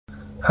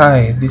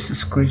Hi, this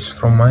is Chris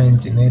from my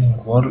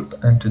engineering world,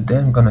 and today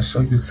I'm gonna show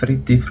you 3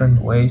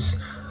 different ways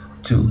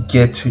to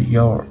get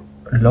your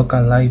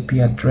local IP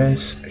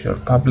address, your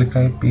public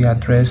IP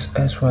address,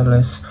 as well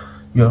as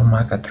your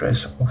MAC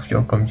address of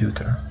your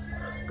computer.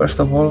 First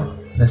of all,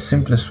 the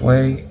simplest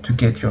way to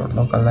get your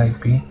local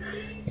IP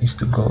is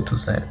to go to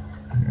the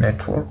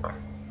network,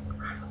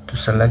 to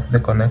select the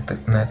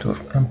connected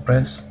network and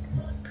press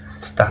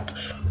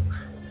status.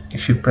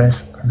 If you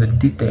press the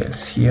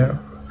details here,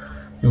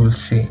 you will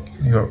see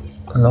your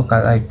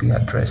local IP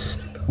address,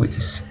 which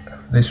is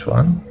this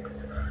one,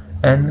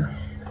 and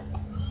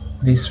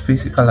this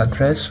physical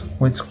address,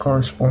 which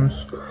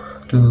corresponds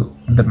to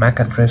the MAC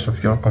address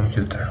of your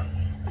computer.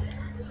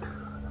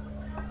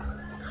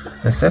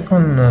 The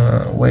second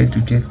way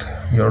to get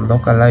your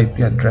local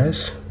IP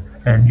address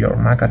and your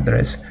MAC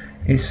address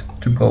is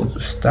to go to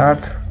Start,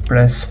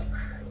 press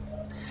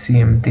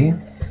CMD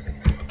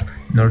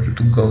in order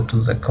to go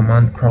to the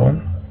command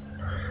prompt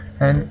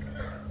and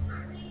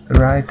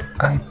write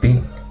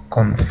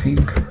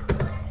ipconfig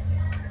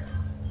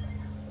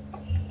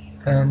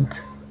and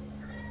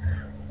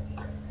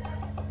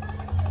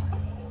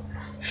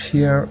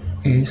here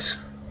is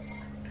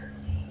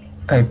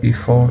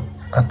IP4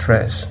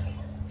 address,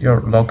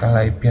 your local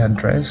IP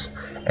address,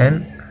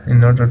 and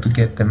in order to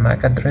get the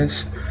MAC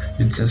address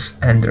you just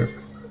enter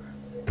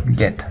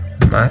get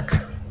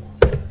MAC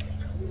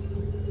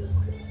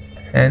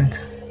and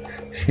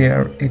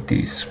here it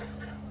is.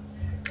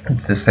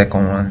 It's the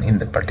second one in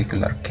the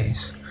particular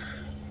case.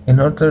 In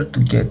order to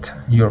get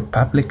your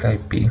public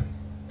IP,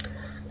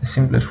 the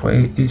simplest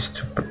way is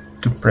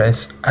to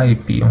press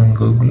IP on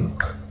Google,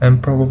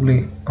 and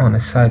probably on a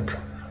site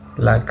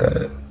like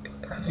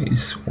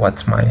is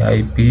what's my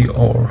IP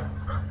or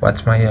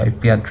what's my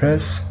IP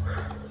address,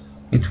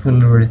 it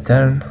will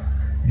return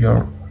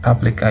your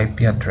public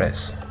IP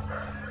address.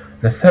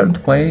 The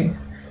third way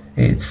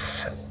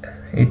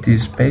it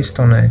is based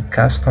on a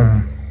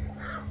custom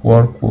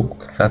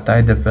workbook that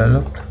I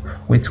developed,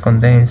 which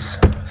contains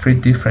 3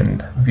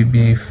 different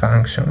VBA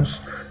functions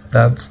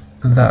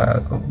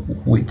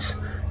which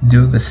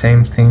do the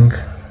same thing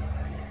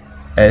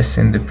as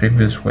in the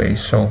previous way.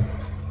 So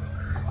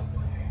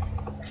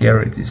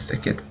here it is the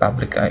get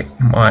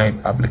my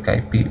public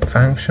IP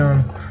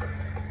function,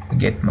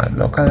 get my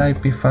local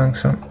IP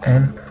function,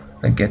 and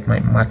the get my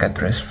MAC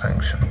address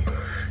function.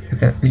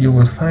 You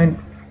will find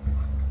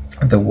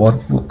the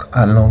workbook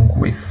along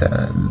with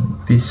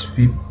these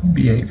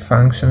VBA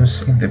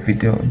functions in the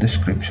video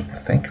description.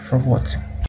 Thank you for watching.